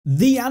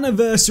The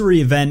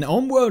anniversary event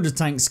on World of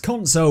Tanks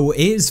console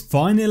is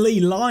finally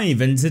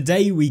live, and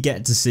today we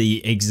get to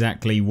see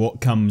exactly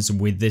what comes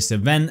with this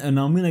event, and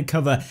I'm going to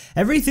cover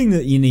everything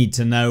that you need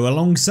to know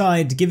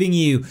alongside giving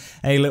you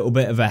a little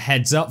bit of a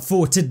heads up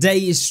for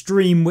today's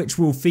stream, which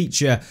will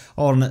feature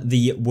on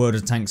the World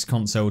of Tanks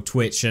console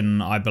Twitch,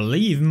 and I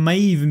believe may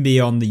even be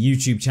on the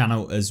YouTube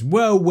channel as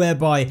well,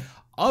 whereby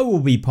I will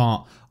be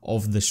part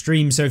of the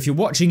stream. So if you're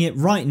watching it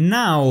right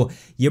now,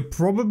 you're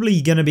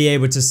probably going to be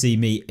able to see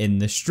me in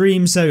the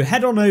stream. So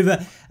head on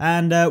over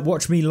and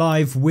watch me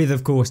live with,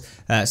 of course,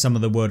 some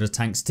of the World of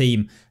Tanks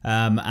team.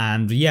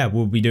 And yeah,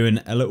 we'll be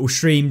doing a little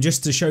stream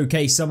just to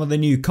showcase some of the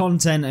new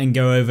content and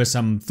go over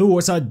some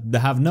thoughts. I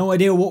have no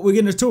idea what we're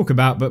going to talk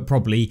about, but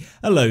probably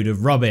a load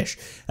of rubbish.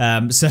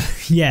 So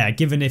yeah,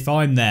 given if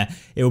I'm there,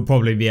 it will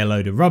probably be a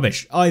load of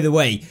rubbish. Either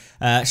way,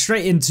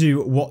 straight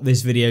into what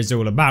this video is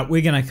all about.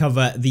 We're going to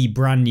cover the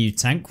brand new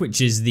tank,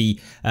 which is the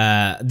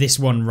this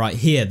one right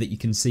here that you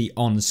can see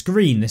on the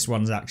screen. This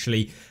one's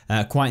actually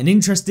quite an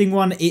interesting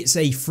one. It's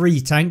a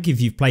free tank.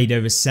 If you've played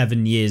over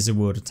 7 years of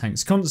World of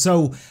Tanks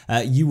console,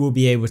 you will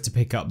be able to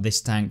pick up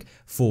this tank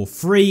for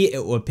free.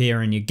 It will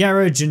appear in your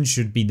garage and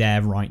should be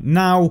there right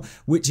now,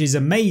 which is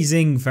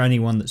amazing for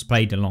anyone that's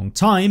played a long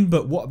time.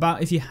 But what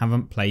about if you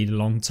haven't played a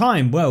long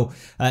time? Well,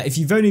 if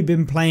you've only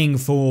been playing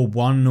for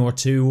 1 or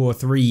 2 or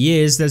 3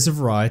 years, there's a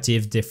variety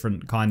of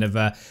different kind of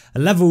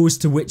levels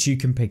to which you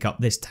can pick up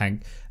this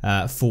tank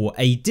for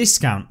a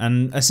discount.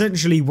 And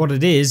essentially what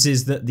it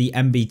is that the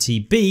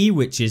MBTB,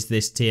 which is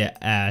this tier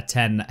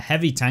 10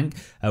 heavy tank,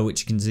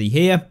 which you can see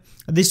here,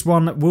 this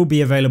one will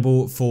be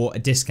available for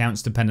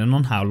discounts depending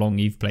on how long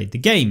you've played the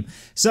game.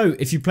 So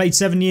if you played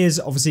 7 years,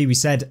 obviously we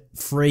said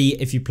free.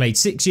 If you played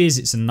 6 years,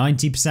 it's a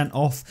 90%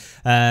 off.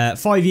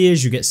 5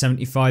 years, you get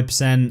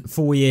 75%.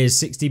 4 years,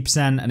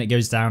 60%, and it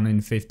goes down in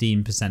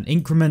 15%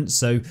 increments.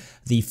 So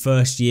the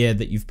first year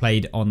that you've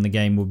played on the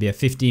game will be a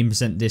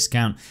 15%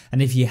 discount.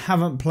 And if you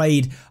haven't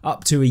played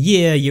up to a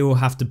year, you will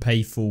have to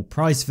pay full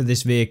price for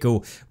this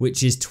vehicle,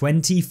 which is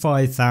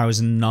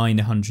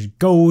 25,900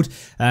 gold.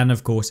 And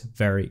of course,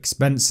 very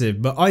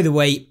expensive. But either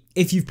way,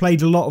 if you've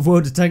played a lot of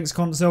World of Tanks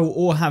console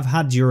or have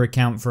had your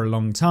account for a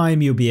long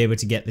time, you'll be able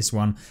to get this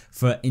one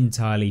for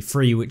entirely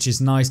free, which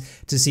is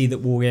nice to see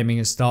that Wargaming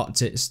is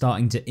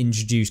starting to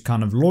introduce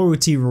kind of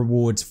loyalty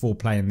rewards for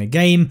playing the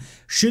game.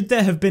 Should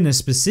there have been a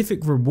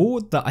specific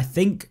reward that I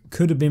think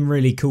could have been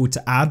really cool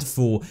to add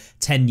for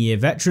 10-year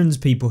veterans,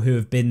 people who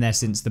have been there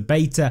since the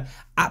beta?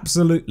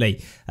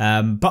 Absolutely.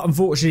 But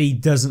unfortunately,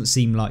 doesn't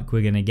seem like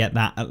we're going to get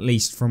that, at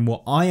least from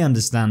what I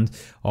understand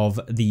of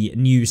the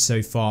news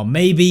so far.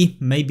 Maybe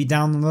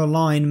down the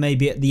line,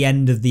 maybe at the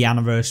end of the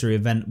anniversary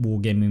event,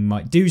 Wargaming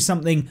might do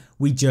something.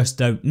 We just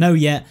don't know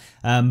yet.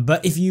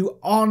 But if you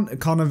aren't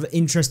kind of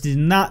interested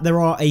in that,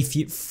 there are a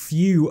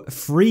few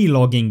free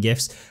login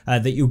gifts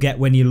that you'll get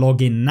when you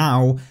log in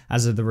now,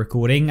 as of the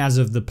recording, as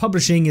of the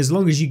publishing. As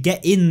long as you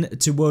get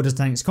into World of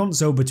Tanks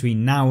console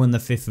between now and the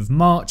 5th of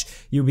March,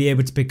 you'll be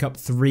able to pick up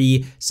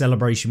 3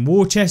 celebration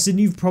war chests, and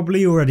you've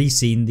probably already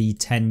seen the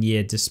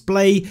 10-year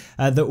display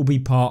that will be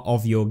part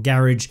of your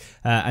garage,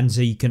 and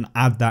so you can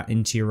add that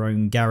into your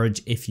own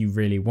garage if you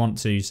really want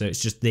to. So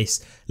it's just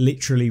this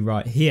literally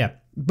right here.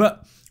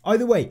 But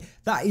either way,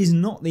 that is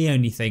not the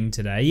only thing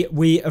today.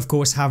 We, of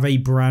course, have a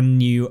brand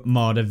new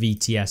Marder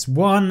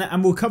VTS1,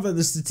 and we'll cover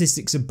the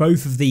statistics of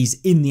both of these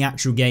in the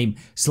actual game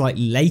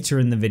slightly later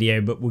in the video,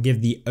 but we'll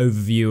give the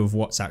overview of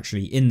what's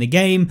actually in the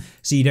game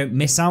so you don't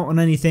miss out on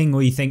anything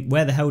or you think,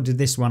 where the hell did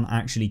this one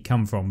actually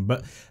come from?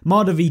 But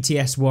Marder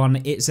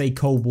VTS1, it's a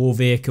Cold War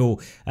vehicle.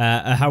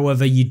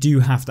 However, you do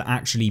have to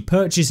actually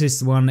purchase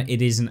this one.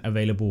 It isn't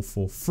available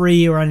for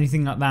free or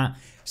anything like that.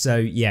 So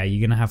yeah, you're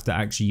going to have to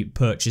actually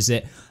purchase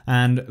it,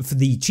 and for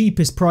the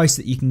cheapest price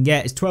that you can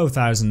get is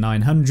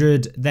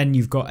 12,900. Then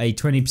you've got a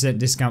 20%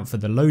 discount for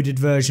the loaded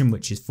version,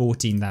 which is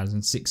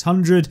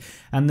 14,600,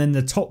 and then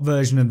the top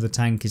version of the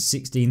tank is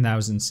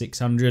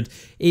 16,600.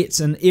 It's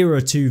an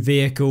Era 2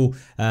 vehicle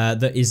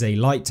that is a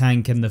light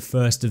tank and the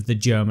first of the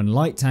German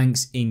light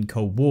tanks in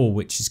Cold War,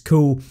 which is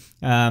cool.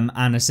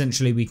 And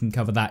essentially we can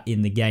cover that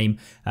in the game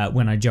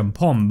when I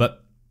jump on. But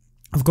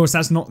of course,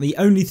 that's not the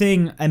only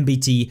thing.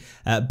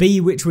 MBTB,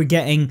 which we're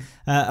getting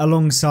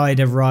alongside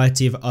a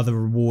variety of other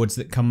rewards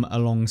that come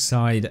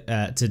alongside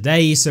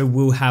today. So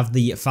we'll have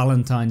the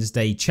Valentine's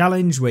Day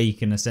challenge, where you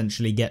can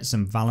essentially get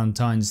some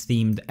Valentine's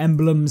themed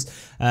emblems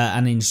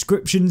and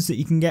inscriptions that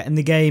you can get in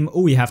the game.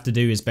 All you have to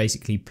do is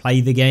basically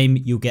play the game.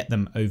 You'll get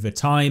them over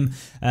time,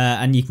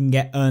 and you can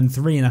earn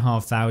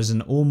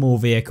 3,500 or more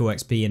vehicle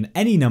XP in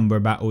any number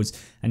of battles,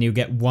 and you'll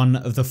get one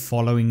of the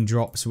following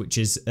drops, which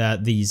is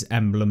these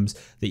emblems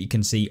that you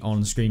can see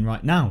on screen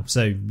right now.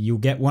 So you'll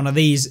get one of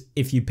these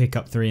if you pick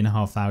up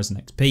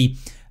 3,500 XP.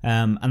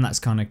 and that's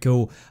kind of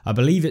cool. I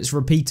believe it's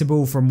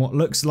repeatable from what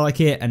looks like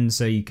it, and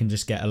so you can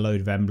just get a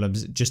load of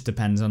emblems. It just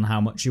depends on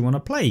how much you want to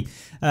play.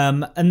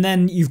 And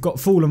then you've got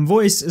Fallen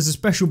Voice as a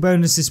special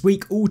bonus this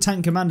week. All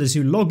tank commanders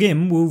who log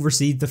in will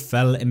receive the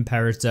Fell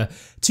Imperator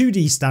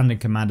 2D standard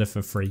commander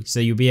for free, so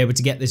you'll be able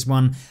to get this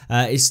one.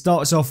 It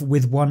starts off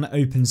with 1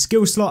 open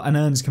skill slot and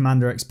earns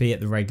commander XP at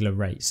the regular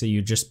rate, so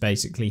you just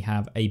basically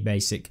have a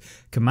basic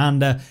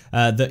commander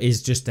that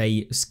is just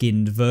a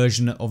skinned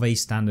version of a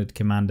standard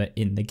commander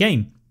in the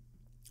game.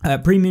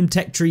 Premium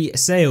Tech Tree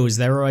sales.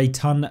 There are a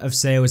ton of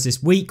sales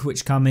this week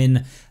which come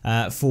in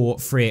for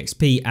free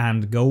XP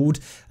and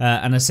gold,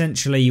 and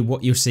essentially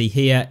what you'll see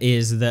here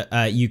is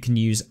that you can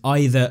use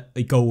either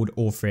gold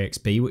or free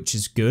XP, which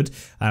is good.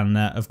 And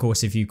of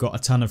course, if you've got a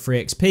ton of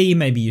free XP,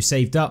 maybe you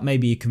saved up,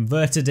 maybe you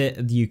converted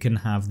it, you can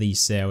have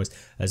these sales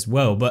as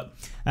well. But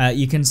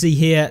you can see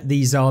here,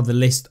 these are the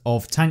list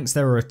of tanks.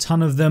 There are a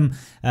ton of them.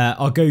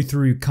 I'll go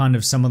through kind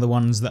of some of the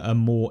ones that are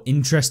more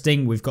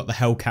interesting. We've got the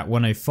Hellcat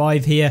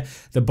 105 here.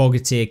 The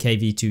Bogatyr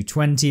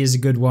KV220 is a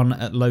good one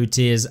at low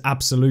tiers.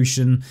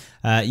 Absolution.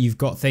 You've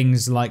got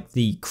things like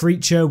the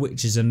Creature,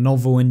 which is a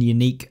novel and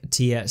unique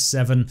tier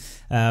 7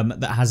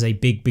 that has a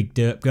big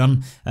derp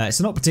gun. It's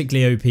not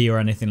particularly OP or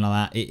anything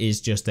like that. It is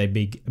just a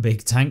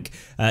big tank.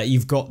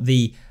 You've got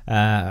the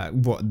Diamondback,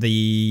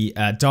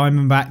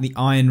 the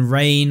Iron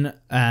Rain,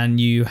 and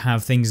you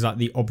have things like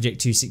the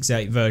Object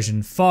 268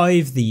 version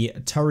 5, the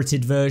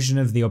turreted version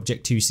of the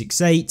Object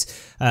 268.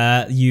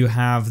 You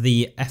have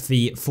the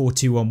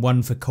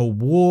FE4211 for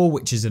Cold War,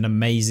 which is an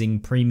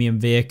amazing premium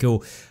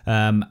vehicle,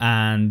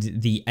 and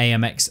the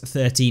AMX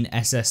 13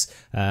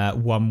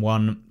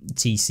 SS11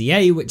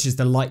 TCA, which is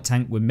the light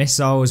tank with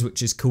missiles,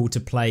 which is cool to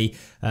play.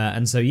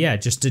 And so yeah,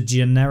 just a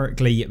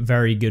generically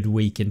very good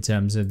week in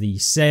terms of the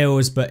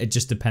sales, but it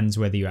just depends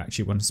whether you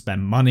actually want to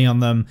spend money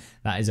on them.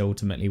 That is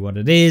ultimately what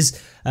it is.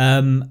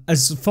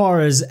 As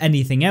far as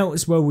anything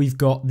else, well, we've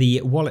got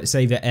the Wallet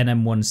Saver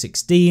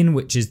NM116,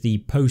 which is the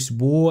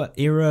post-war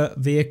era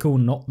vehicle,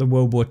 not the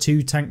World War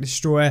II tank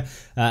destroyer,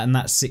 and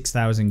that's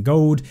 6,000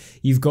 gold.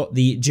 You've got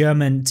the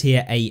German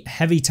Tier 8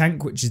 heavy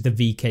tank, which is the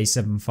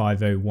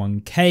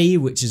VK7501K,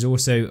 which is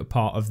also a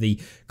part of the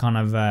kind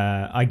of,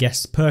 I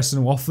guess,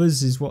 personal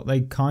offers is what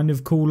they kind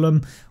of call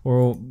them,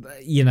 or,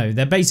 you know,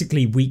 they're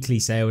basically weekly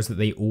sales that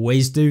they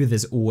always do.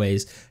 There's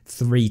always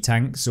 3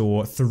 tanks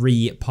or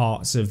 3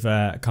 parts of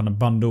kind of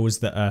bundles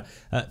that are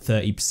at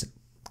 30%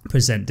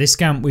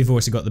 discount. We've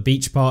also got the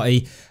Beach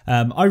Party.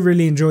 I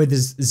really enjoy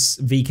this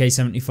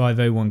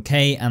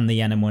VK7501K, and the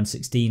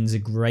NM116 is a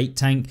great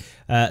tank.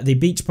 The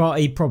Beach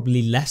Party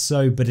probably less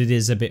so, but it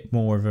is a bit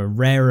more of a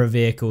rarer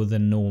vehicle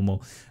than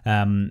normal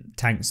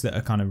tanks that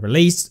are kind of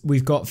released.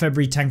 We've got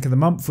February Tank of the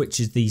Month, which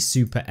is the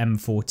Super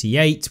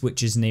M48,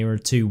 which is nearer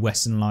to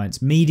Western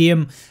Alliance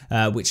Medium,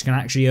 which can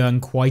actually earn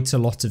quite a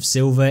lot of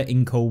silver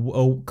in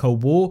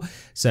Cold War.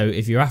 So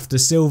if you're after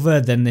silver,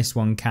 then this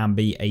one can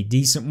be a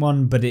decent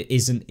one, but it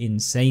isn't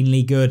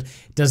insanely good.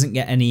 It doesn't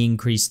get any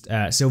increased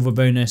silver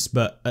bonus,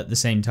 but at the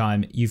same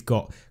time, you've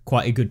got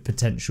quite a good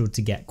potential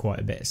to get quite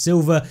a bit of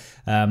silver.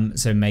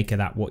 So make of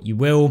that what you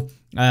will.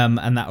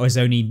 And that was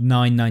only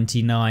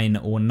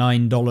 $9.99 or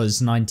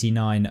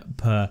 $9.99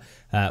 per,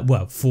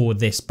 well, for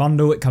this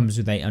bundle. It comes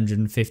with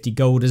 850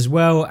 gold as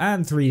well,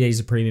 and 3 days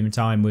of premium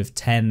time with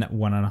 10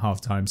 1.5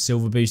 times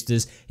silver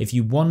boosters. If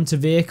you want a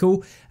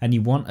vehicle and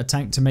you want a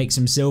tank to make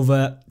some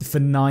silver for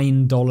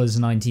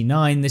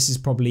 $9.99, this is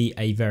probably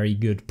a very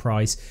good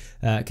price,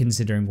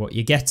 considering what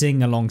you're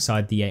getting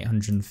alongside the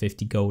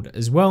 850 gold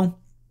as well.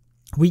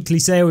 Weekly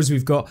sales,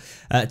 we've got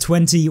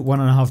 20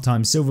 1.5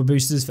 times silver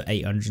boosters for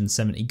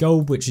 870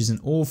 gold, which isn't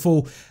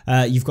awful.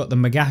 You've got the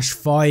Magash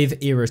 5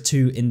 Era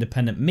 2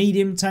 independent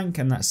medium tank,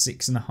 and that's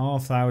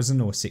 6,500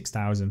 or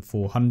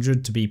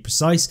 6,400 to be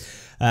precise,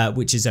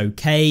 which is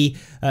okay.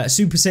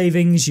 Super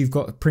savings, you've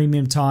got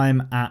premium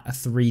time at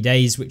 3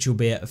 days, which will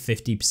be at a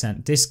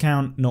 50%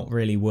 discount. Not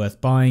really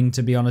worth buying,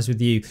 to be honest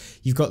with you.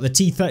 You've got the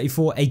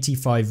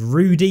T3485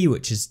 Rudy,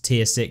 which is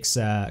tier 6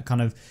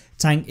 kind of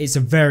tank. It's a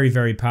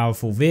very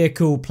powerful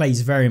vehicle,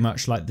 plays very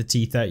much like the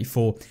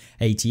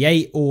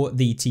T3488 or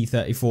the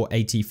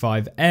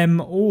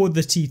T3485M or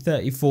the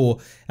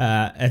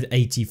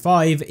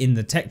T3485 in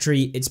the tech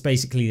tree. It's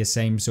basically the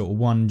same sort of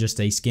one,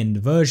 just a skinned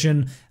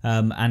version,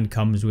 and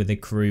comes with a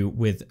crew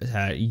with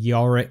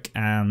Yorick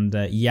and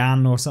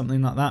Yan or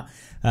something like that.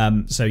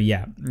 So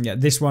yeah,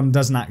 this one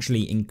doesn't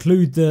actually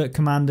include the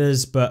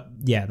commanders, but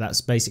yeah, that's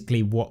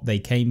basically what they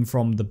came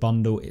from, the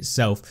bundle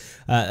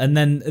itself. And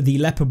then the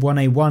Leopard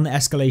 1A1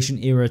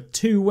 Escalation Era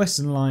 2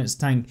 Western Alliance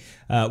tank,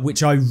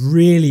 which I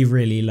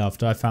really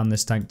loved. I found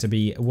this tank to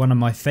be one of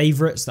my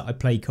favorites that I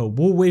play Cold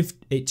War with.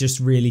 It just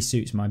really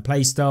suits my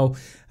playstyle,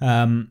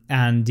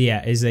 and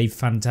yeah, is a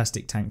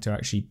fantastic tank to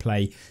actually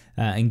play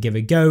and give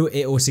a go.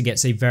 It also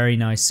gets a very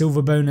nice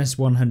silver bonus,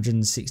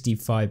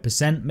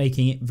 165%,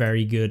 making it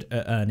very good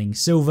at earning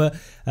silver,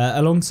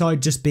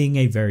 alongside just being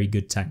a very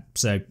good tank.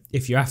 So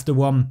if you're after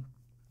one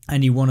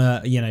and you want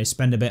to, you know,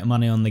 spend a bit of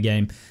money on the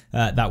game,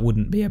 that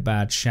wouldn't be a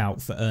bad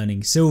shout for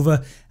earning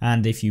silver,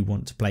 and if you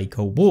want to play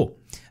Cold War.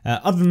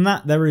 Other than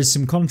that, there is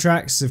some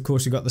contracts. Of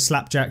course, we've got the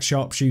Slapjack,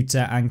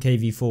 Sharpshooter, and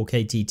KV4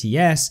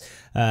 KTTS,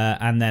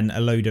 and then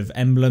a load of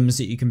emblems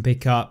that you can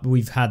pick up.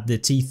 We've had the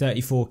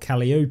T34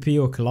 Calliope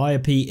or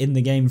Calliope in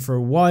the game for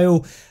a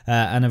while,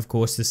 and of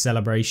course the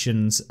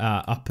celebrations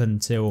up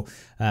until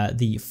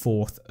the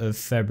 4th of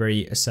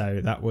February.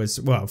 So that was,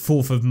 well,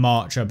 4th of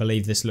March, I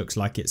believe. This looks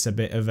like it's a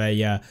bit of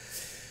a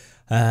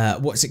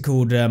what's it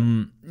called,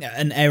 an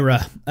error,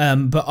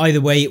 but either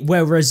way,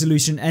 where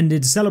resolution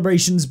ended,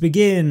 celebrations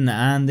begin,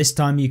 and this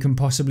time you can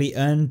possibly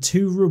earn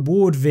 2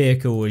 reward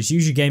vehicles.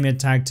 Use your gamer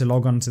tag to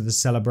log on to the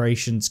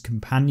celebrations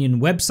companion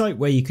website,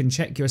 where you can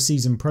check your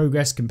season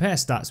progress, compare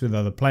stats with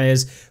other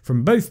players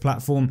from both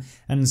platforms,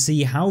 and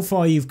see how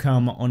far you've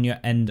come on your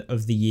end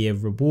of the year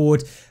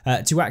reward.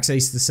 To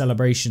access the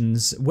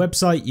celebrations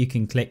website, you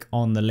can click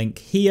on the link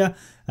here,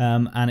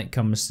 and it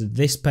comes to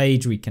this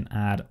page. We can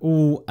add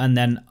all, and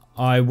then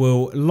I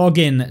will log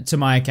in to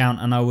my account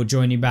and I will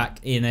join you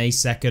back in a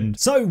second.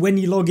 So when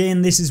you log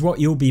in, this is what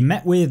you'll be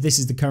met with. This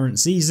is the current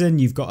season.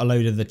 You've got a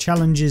load of the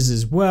challenges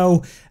as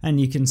well, and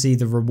you can see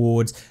the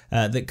rewards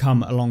that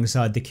come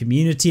alongside the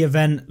community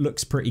event.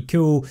 Looks pretty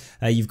cool.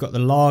 You've got the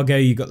Largo,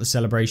 you've got the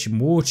Celebration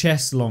War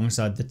Chest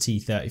alongside the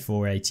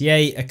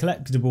T3488, a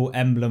collectible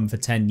emblem for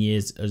 10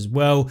 years as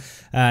well,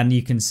 and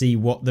you can see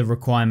what the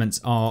requirements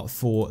are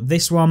for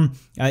this one.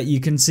 You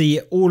can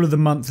see all of the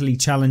monthly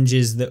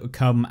challenges that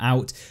come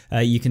out.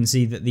 You can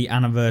see that the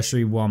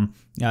anniversary one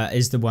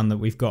is the one that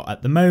we've got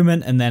at the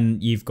moment, and then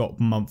you've got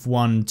month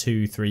 1,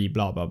 2, 3,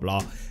 blah blah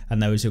blah,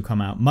 and those will come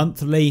out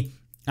monthly.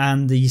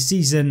 And the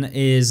season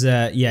is,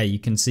 yeah, you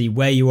can see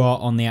where you are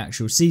on the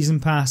actual season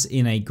pass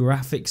in a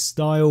graphic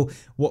style,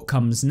 what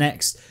comes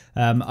next.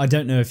 I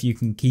don't know if you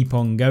can keep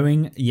on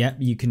going. Yep,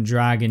 you can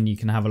drag and you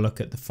can have a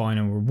look at the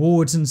final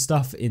rewards and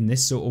stuff in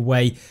this sort of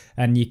way,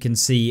 and you can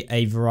see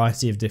a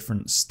variety of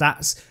different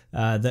stats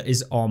that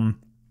is on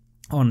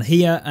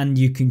here, and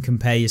you can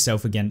compare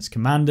yourself against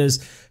commanders.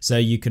 So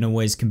you can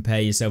always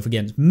compare yourself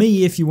against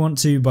me if you want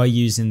to by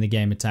using the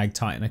gamertag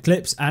Titan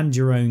Eclipse and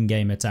your own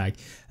gamertag.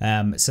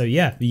 So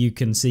yeah, you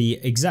can see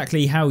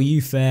exactly how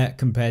you fare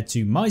compared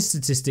to my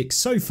statistics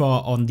so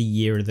far on the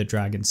Year of the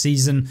Dragon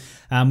season,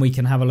 and we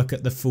can have a look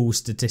at the full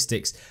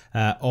statistics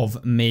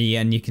of me,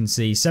 and you can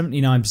see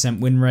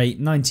 79% win rate,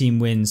 19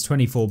 wins,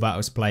 24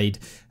 battles played,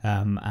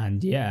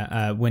 and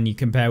yeah, when you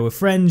compare with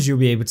friends, you'll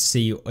be able to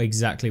see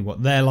exactly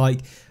what they're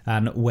like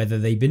and whether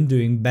they've been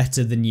doing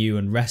better than you,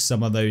 and rest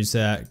some of those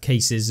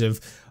cases of,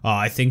 oh,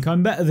 I think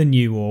I'm better than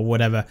you or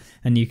whatever,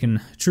 and you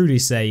can truly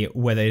say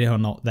whether or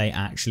not they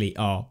actually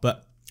are.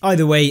 But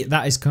either way,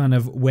 that is kind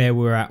of where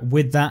we're at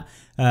with that,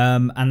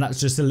 and that's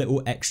just a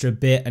little extra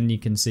bit, and you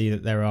can see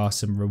that there are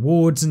some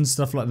rewards and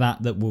stuff like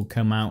that that will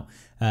come out.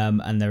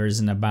 And there is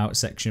an about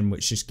section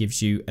which just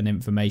gives you an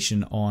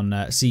information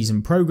on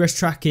season progress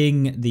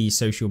tracking, the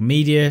social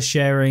media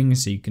sharing,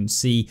 so you can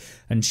see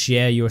and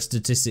share your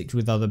statistics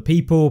with other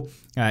people.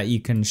 You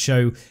can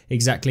show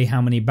exactly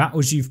how many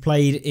battles you've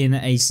played in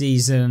a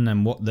season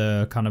and what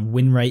the kind of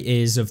win rate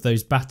is of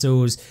those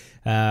battles.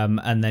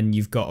 And then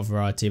you've got a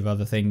variety of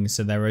other things.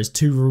 So there is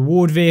 2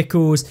 reward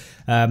vehicles.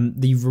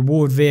 The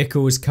reward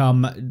vehicles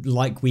come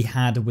like we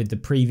had with the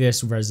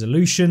previous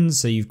resolutions.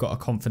 So you've got a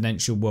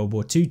confidential World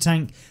War II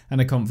tank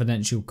and a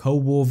confidential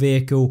Cold War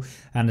vehicle,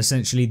 and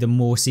essentially the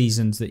more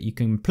seasons that you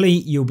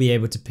complete, you'll be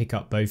able to pick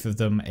up both of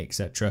them,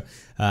 etc.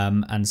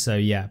 And so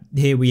yeah,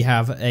 here we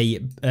have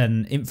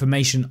an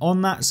information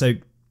on that. So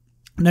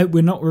no,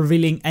 we're not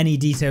revealing any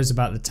details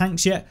about the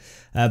tanks yet,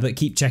 but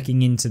keep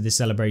checking into the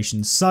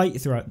celebration site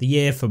throughout the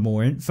year for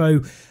more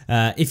info.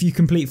 If you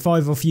complete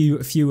 5 or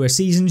fewer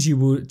seasons, you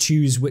will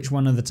choose which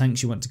one of the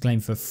tanks you want to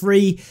claim for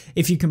free.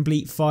 If you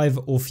complete 5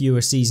 or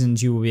fewer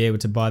seasons, you will be able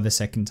to buy the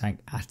second tank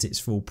at its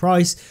full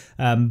price.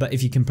 But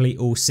if you complete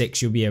all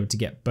 6, you'll be able to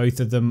get both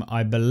of them,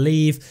 I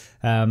believe.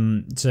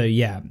 So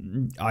yeah,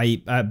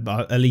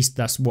 at least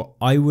that's what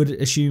I would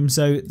assume.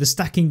 So the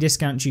stacking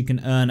discounts you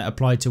can earn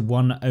apply to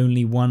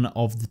only one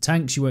of the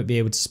tanks. You won't be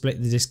able to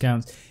split the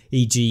discounts,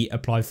 e.g.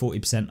 apply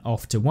 40%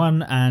 off to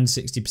one and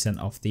 60%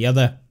 off the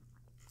other.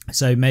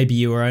 So maybe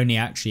you are only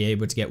actually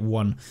able to get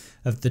one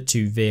of the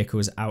 2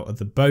 vehicles out of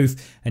the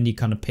both, and you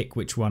kind of pick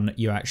which one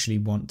you actually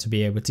want to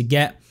be able to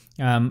get.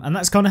 And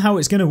that's kind of how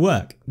it's going to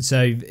work.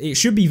 So it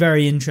should be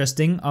very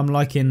interesting. I'm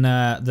liking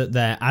that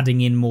they're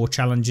adding in more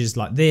challenges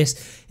like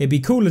this. It'd be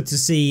cooler to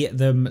see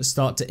them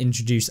start to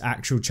introduce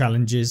actual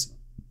challenges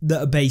that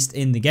are based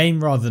in the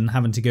game rather than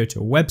having to go to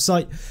a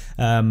website,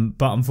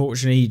 but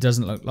unfortunately it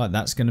doesn't look like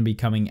that's going to be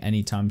coming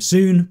anytime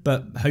soon,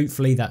 but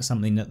hopefully that's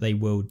something that they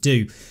will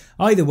do.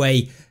 Either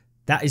way,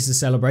 that is the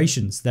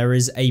celebrations. There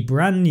is a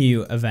brand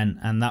new event,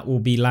 and that will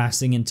be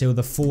lasting until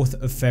the 4th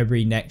of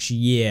February next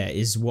year,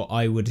 is what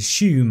I would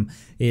assume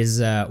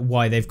is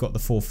why they've got the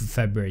 4th of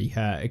February.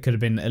 It could have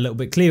been a little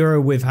bit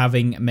clearer with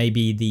having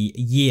maybe the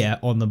year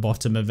on the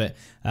bottom of it,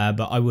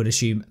 but I would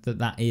assume that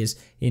that is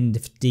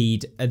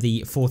indeed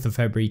the 4th of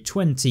February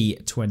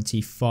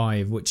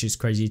 2025, which is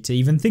crazy to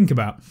even think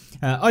about.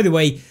 Either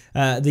way,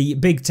 the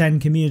Big Ten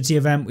community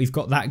event, we've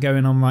got that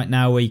going on right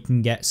now where you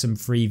can get some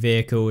free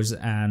vehicles,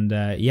 and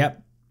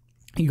yep.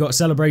 You've got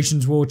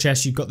Celebrations War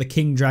Chest, you've got the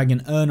King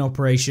Dragon Earn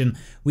Operation.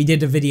 We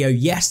did a video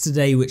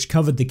yesterday which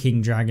covered the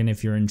King Dragon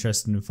if you're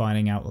interested in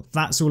finding out what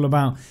that's all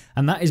about.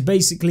 And that is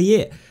basically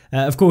it.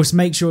 Of course,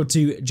 make sure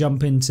to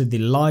jump into the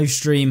live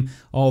stream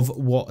of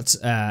what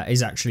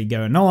is actually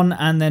going on.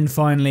 And then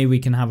finally, we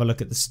can have a look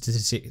at the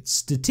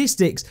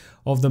statistics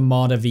of the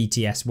Marder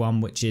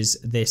VTS-1, which is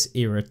this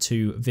Era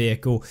 2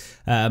 vehicle.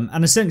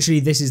 And essentially,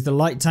 this is the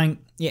light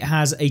tank. It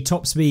has a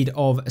top speed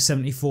of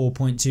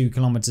 74.2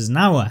 kilometers an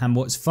hour. And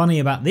what's funny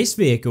about this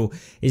vehicle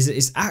is that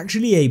it's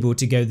actually able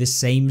to go the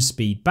same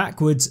speed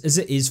backwards as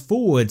it is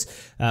forwards,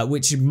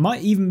 which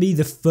might even be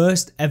the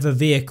first ever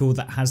vehicle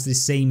that has the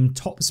same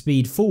top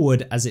speed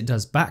forward as it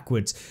does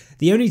backwards.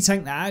 The only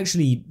tank that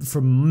actually,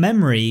 from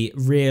memory,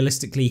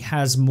 realistically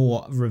has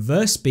more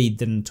reverse speed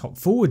than top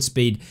forward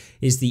speed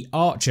is the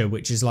Archer,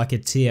 which is like a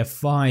tier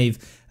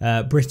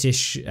 5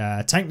 British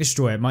tank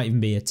destroyer. It might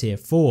even be a tier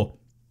 4.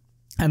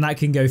 And that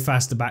can go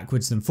faster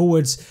backwards than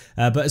forwards.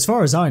 But as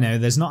far as I know,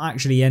 there's not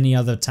actually any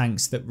other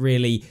tanks that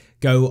really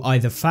go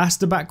either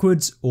faster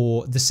backwards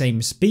or the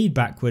same speed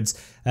backwards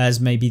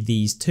as maybe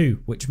these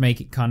two, which make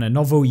it kind of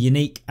novel,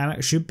 unique, and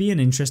it should be an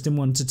interesting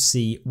one to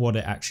see what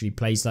it actually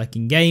plays like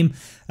in game.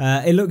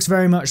 It looks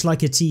very much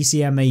like a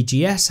TCM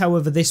AGS,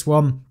 however this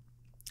one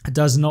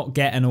does not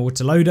get an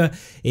autoloader.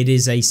 It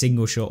is a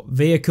single shot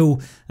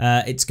vehicle.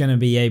 It's going to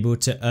be able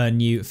to earn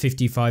you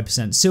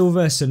 55%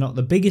 silver, so not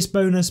the biggest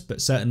bonus,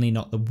 but certainly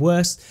not the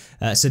worst.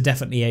 So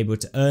definitely able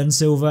to earn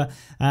silver.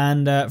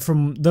 And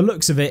from the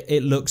looks of it,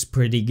 it looks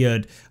pretty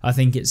good. I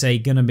think it's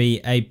going to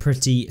be a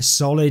pretty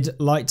solid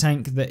light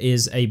tank that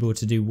is able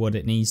to do what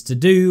it needs to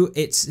do.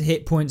 Its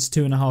hit points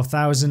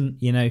 2,500,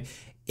 you know,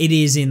 it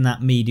is in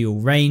that medial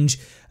range.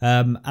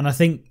 And I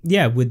think,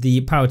 yeah, with the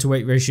power to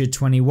weight ratio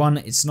 21,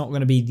 it's not going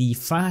to be the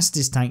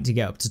fastest tank to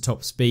get up to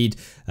top speed,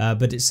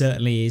 but it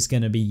certainly is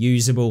going to be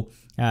usable.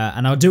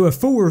 And I'll do a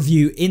full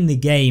review in the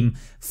game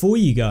for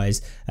you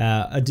guys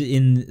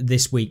in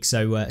this week,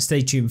 so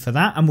stay tuned for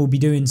that. And we'll be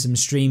doing some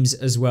streams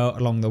as well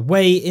along the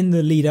way in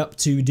the lead up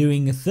to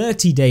doing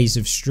 30 days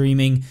of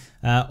streaming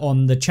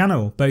on the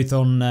channel, both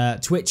on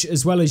Twitch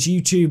as well as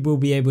YouTube. We'll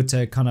be able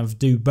to kind of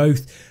do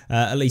both,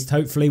 at least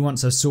hopefully,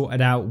 once I've sorted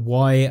out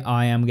why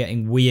I am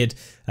getting weird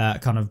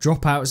kind of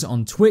dropouts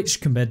on Twitch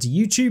compared to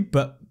YouTube.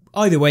 But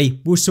either way,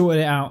 we'll sort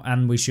it out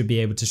and we should be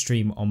able to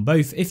stream on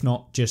both, if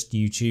not just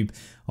YouTube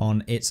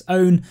on its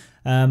own.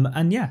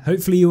 And yeah,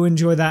 hopefully you'll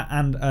enjoy that,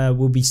 and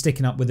we'll be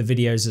sticking up with the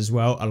videos as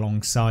well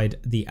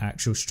alongside the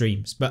actual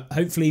streams. But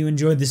hopefully you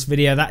enjoyed this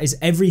video. That is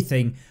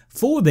everything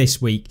for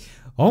this week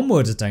on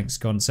World of Tanks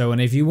console. And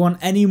if you want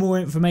any more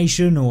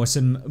information or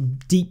some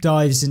deep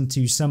dives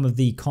into some of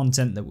the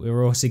content that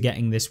we're also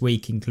getting this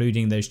week,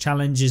 including those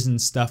challenges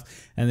and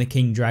stuff and the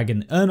King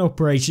Dragon Earn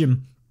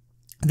Operation,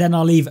 then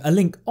I'll leave a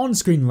link on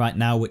screen right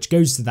now which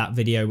goes to that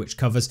video which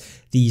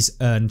covers these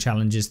earn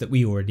challenges that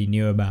we already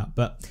knew about.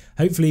 But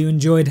hopefully you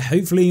enjoyed,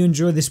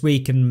 this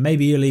week, and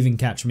maybe you'll even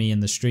catch me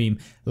in the stream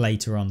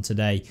later on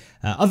today.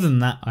 Other than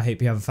that, I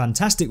hope you have a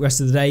fantastic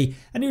rest of the day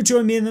and you'll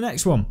join me in the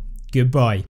next one. Goodbye.